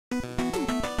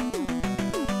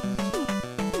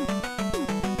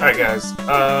Alright guys,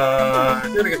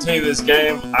 I'm gonna continue this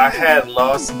game. I had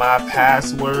lost my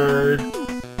password,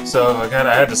 so I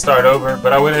had to start over,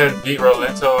 but I went ahead and beat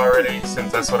Rolento already,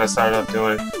 since that's what I started off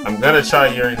doing. I'm gonna try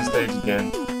Yurian stage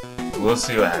again. We'll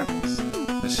see what happens.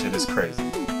 This shit is crazy.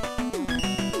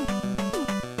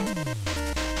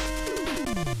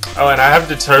 Oh, and I have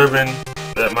determined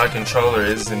that my controller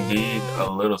is indeed a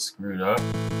little screwed up.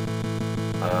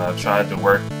 I tried to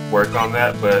work on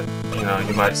that, but you know,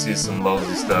 you might see some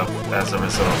lousy stuff as a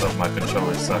result of my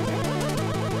controller sucking.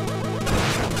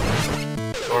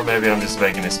 Or maybe I'm just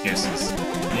making excuses.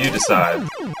 You decide.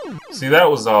 See, that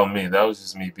was all me. That was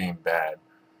just me being bad.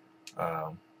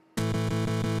 I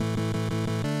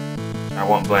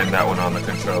won't blame that one on the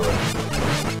controller.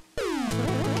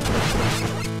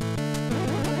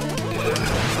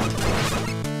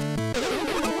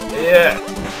 Yeah.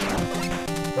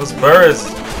 Those birds,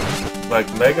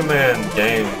 like Mega Man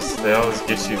games, they always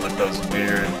get you with those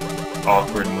weird,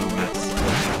 awkward movements.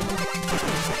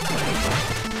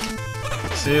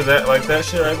 See that, like that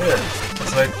shit right there?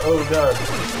 It's like, oh god.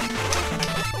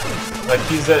 Like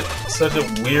he's at such a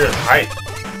weird height.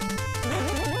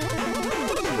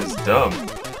 It's dumb.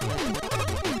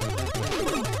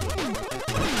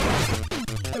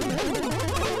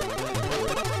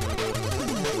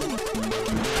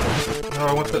 No,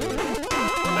 I want the...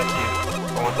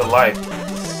 I want the life.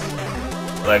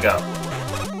 Leg up.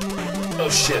 Oh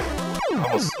shit.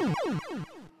 Almost.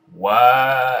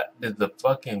 What? Did the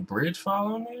fucking bridge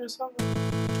fall on me or something?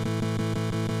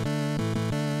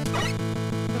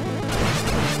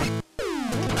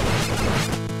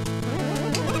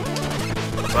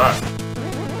 Fuck.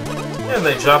 And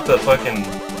they dropped the fucking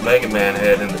Mega Man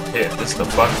head in the pit just to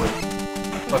fuck with me.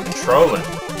 Fucking trolling.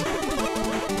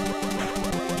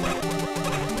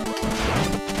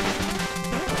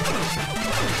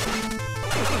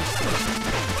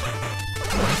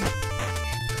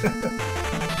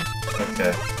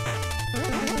 Okay.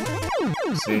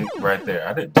 See, right there.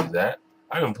 I didn't do that.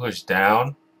 I didn't push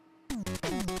down.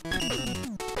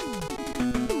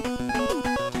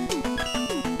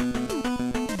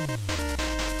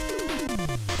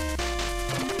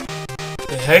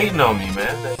 They hating on me,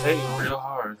 man. They hating real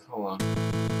hard. Hold on.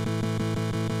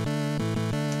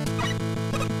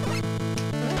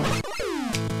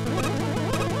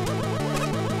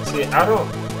 See, I don't...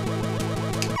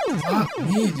 Fuck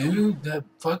me, dude. That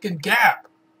fucking gap.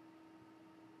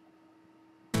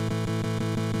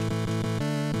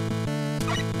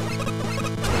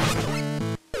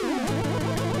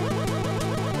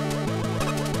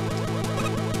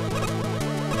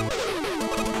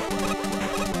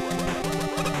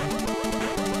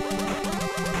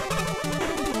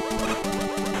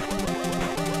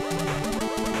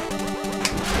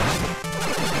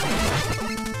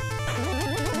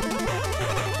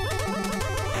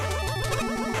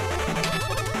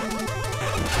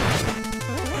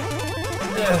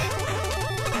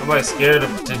 I'm like scared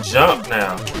to jump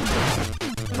now. I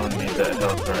don't need that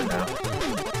health right now.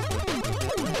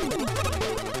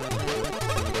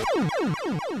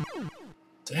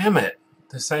 Damn it!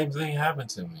 The same thing happened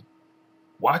to me.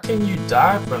 Why can you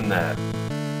die from that?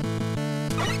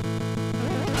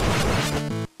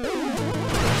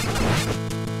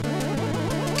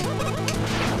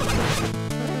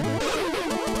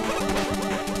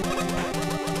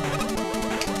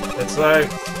 It's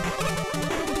like...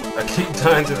 I keep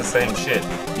dying to the same shit.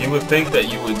 You would think that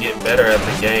you would get better at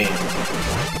the game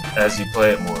as you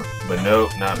play it more, but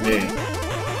nope, not me.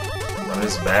 I'm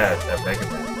just bad at Mega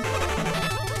Man.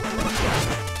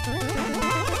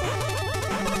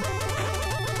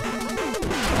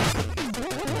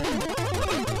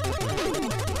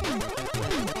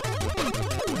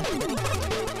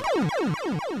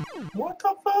 What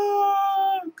the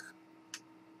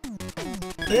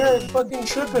fuck? They're fucking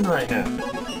tripping right now.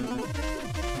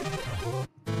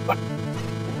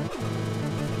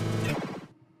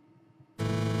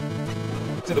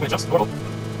 See, the just normal.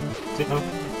 See, no.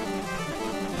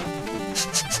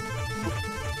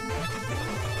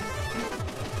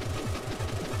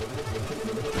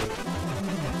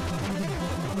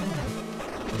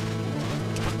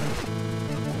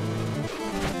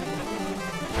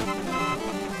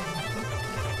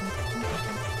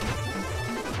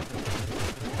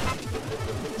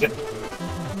 Shit.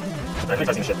 Alright,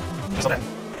 I think shit. Just on that.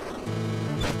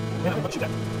 Yeah, I'm gonna shoot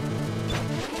that.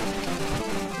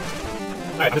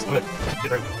 Alright, I'm gonna get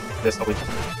through this, hopefully.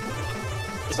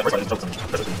 This is the first part, I just jumped some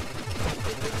pressure.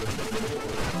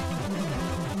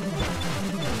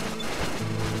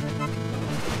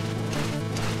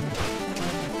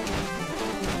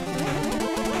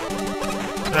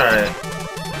 Alright.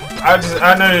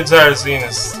 I know you're tired of seeing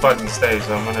this fucking stage,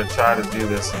 so I'm gonna try to do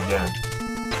this again.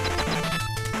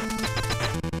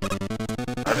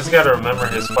 I just gotta remember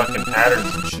his fucking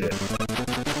patterns and shit.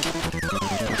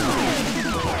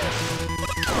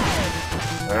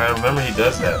 I gotta remember he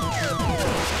does that.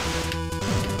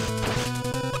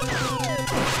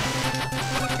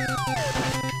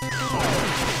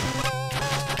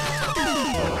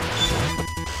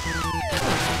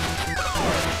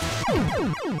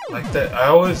 Like that,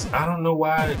 I don't know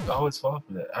why I always fall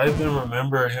for that. I even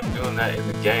remember him doing that in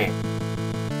the game.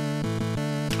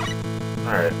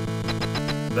 Alright.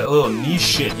 That little knee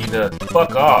shit he does.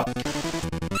 Fuck off.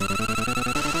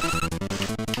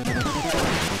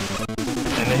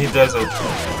 And then he does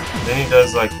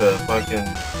like the fucking...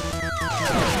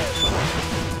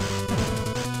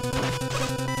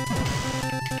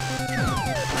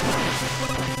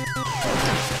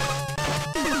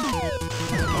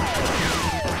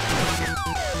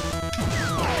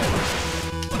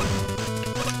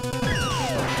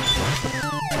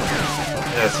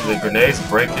 Yeah, so the grenades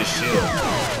break his shield.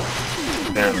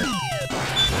 Apparently.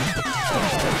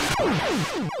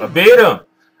 I beat him!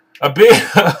 I beat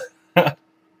him!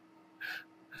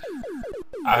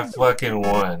 I fucking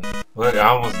won. Look, I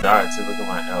almost died too. Look at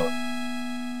my health.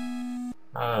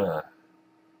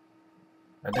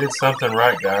 I did something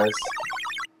right, guys.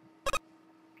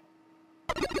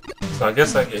 So I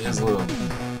guess I get his little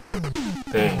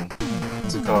thing.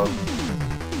 What's it called?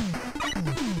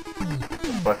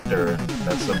 Reflector.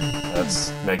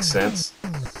 That's makes sense.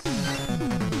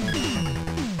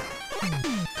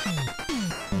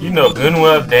 You know good and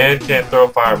well Dan can't throw a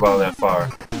fireball that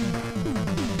far.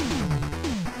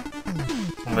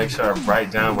 I'll make sure I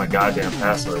write down my goddamn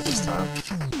password this time.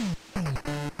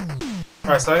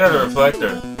 Alright, so I got a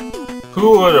reflector.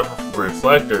 Who would a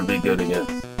reflector be good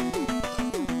against?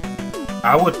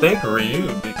 I would think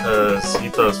Ryu because he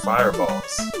throws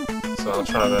fireballs. So I'll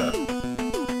try that.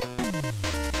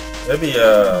 Maybe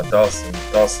Dhalsim.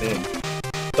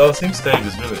 Dhalsim's stage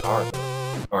is really hard though.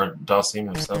 Or Dhalsim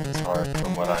himself is hard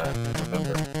from what I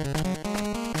remember.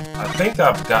 I think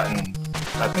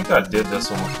I did this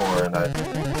one before and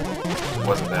it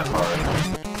wasn't that hard.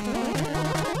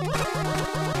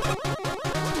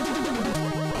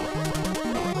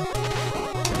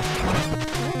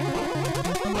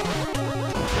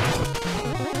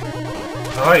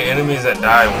 I like enemies that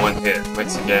die in one hit.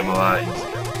 Makes the game a lot easier.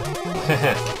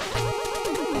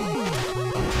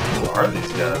 Who are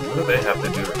these guys? What do they have to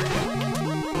do?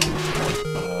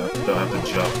 Don't have to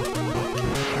jump.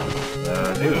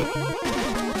 Dude.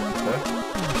 Okay.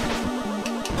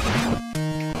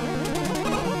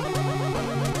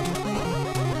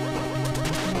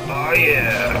 Oh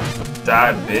yeah!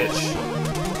 Die, bitch.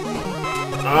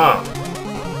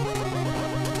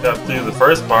 Got through the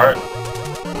first part.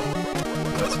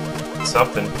 That's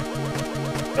something.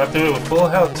 Got through it with full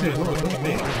health too. Look at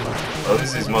me. Oh,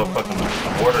 these motherfucking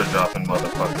mortar dropping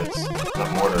motherfuckers.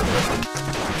 Not mortar, but...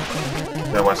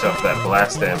 Gotta watch out for that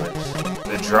blast damage.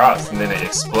 It drops and then it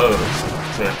explodes,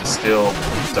 so you have to still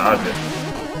dodge it.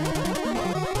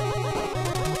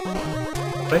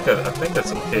 I think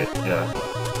that's a pit, yeah.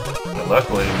 And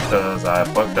luckily, because I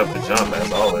fucked up the jump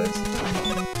as always.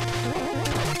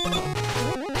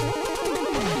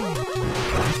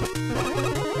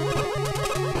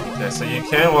 Okay, so you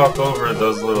can walk over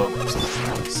those little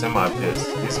semi-pits.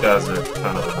 These guys are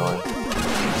kind of annoying.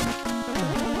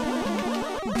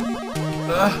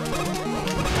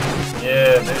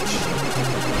 Yeah, bitch.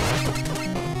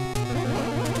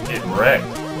 Get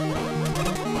wrecked.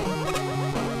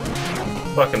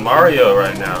 Fucking Mario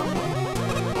right now.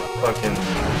 Fucking.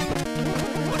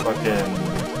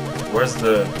 Where's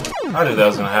the... I knew that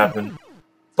was gonna happen.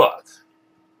 Fuck.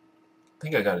 I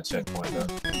think I got a checkpoint though.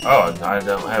 Oh, I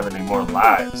don't have any more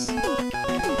lives.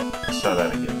 Let's try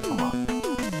that again. Come on.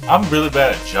 I'm really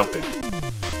bad at jumping.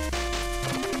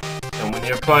 And when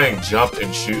you're playing jump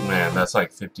and shoot, man, that's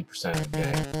like 50% of the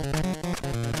game.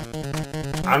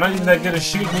 I'm not even that good at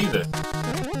shooting either.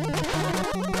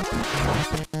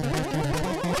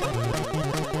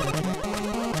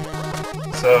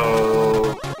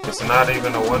 So it's not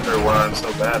even a wonder why I'm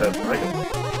so bad at regular.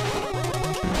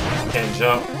 Can't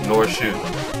jump nor shoot.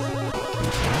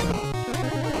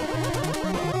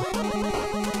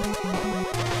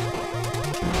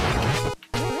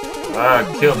 I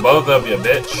killed both of you,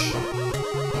 bitch.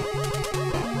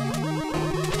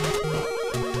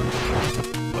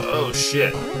 Oh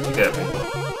shit, look at me.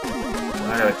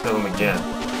 I gotta kill him again.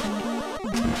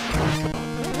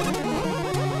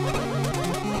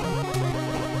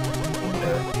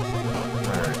 Okay.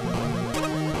 Alright.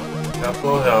 Got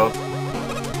full health.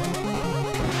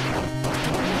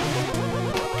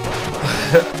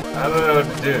 I don't know what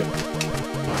to do.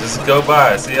 Just go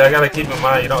by. See, I gotta keep in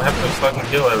mind, you don't have to fucking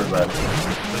kill everybody.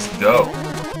 Just go.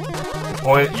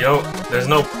 Point, you don't, there's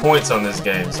no points on this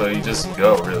game, so you just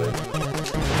go, really.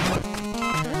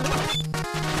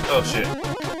 Oh shit.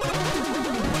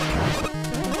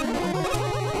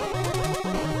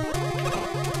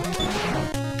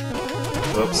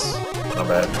 Whoops. My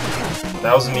bad.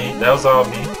 That was me. That was all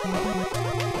me.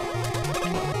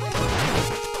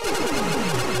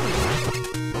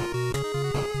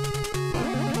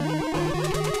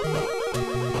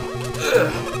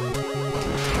 Ugh.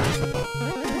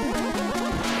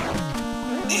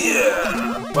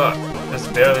 Yeah! Fuck.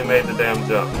 Just barely made the damn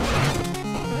jump.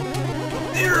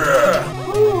 Yeah!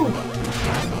 Woo!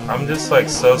 I'm just like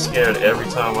so scared every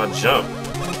time I jump.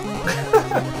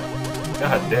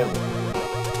 God damn it.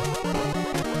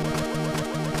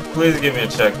 Please give me a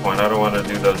checkpoint. I don't want to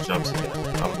do those jumps again.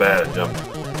 I'm bad at jumping.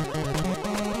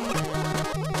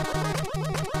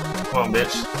 Come on,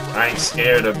 bitch. I ain't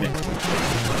scared of you.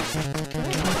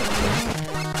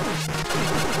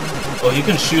 Oh, you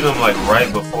can shoot him like right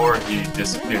before he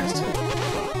disappears too.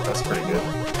 That's pretty good.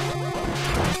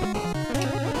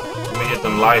 Let me get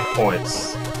them life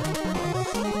points.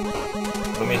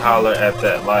 Let me holler at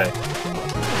that life.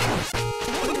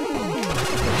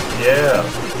 Yeah,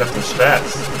 got them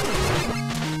stats.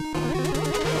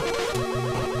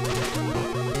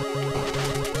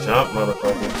 Jump,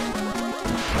 motherfucker.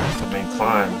 I mean,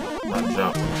 climb, not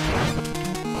jump.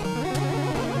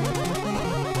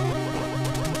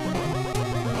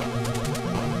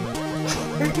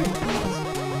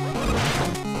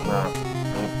 Nah,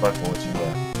 I'm fucking with you,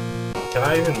 man. Can I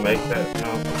even make that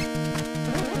jump?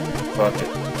 Fuck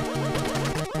it.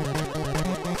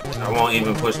 I won't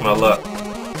even push my luck.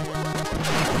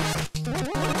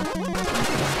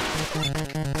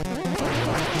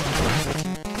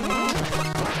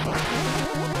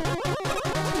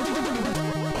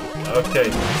 Okay,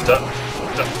 duck,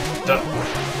 duck, duck.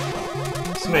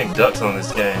 So many ducks on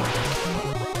this game.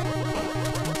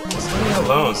 Just leave me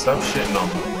alone, stop shitting on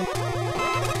me.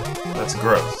 That's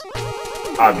gross.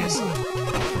 Obviously.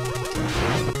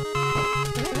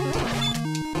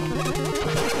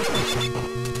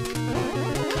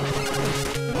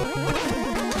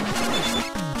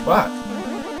 Fuck.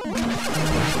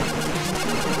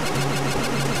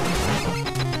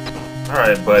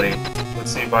 Alright, buddy.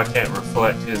 Let's see if I can't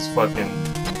reflect his fucking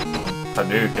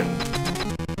Hadouken.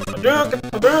 Hadouken!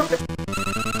 Hadouken!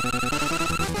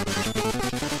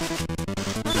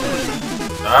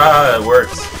 Ah, it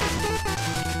works.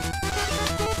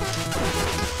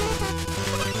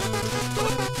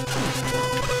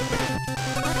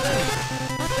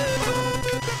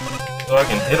 So I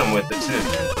can hit him with it too.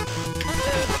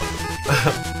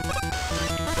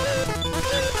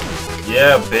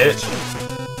 Yeah, bitch.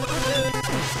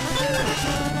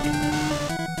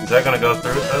 Is that gonna go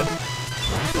through though?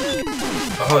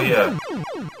 Oh yeah.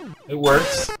 It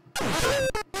works.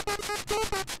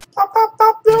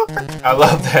 I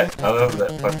love that. I love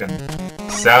that fucking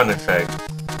sound effect.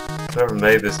 Whoever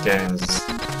made this game is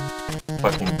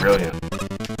fucking brilliant.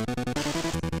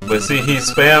 But see, he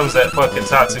spams that fucking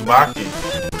Tatsumaki.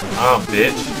 Oh,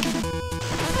 bitch.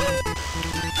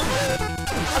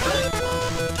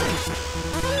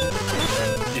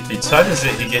 If he touches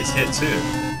it, he gets hit too.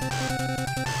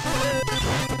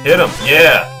 Hit him,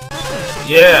 yeah!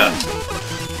 Yeah!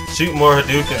 Shoot more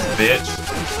Hadoukens, bitch.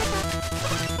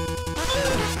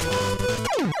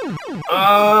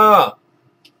 Ah!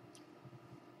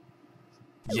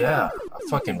 Yeah, I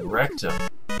fucking wrecked him.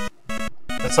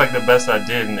 That's like the best I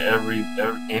did in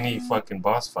any fucking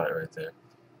boss fight right there.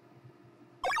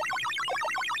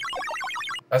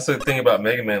 That's the thing about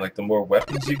Mega Man, like the more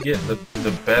weapons you get,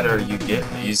 the better you get,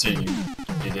 the easier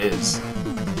it is.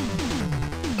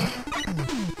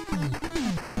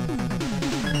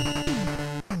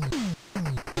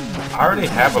 I already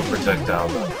have a projectile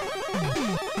though.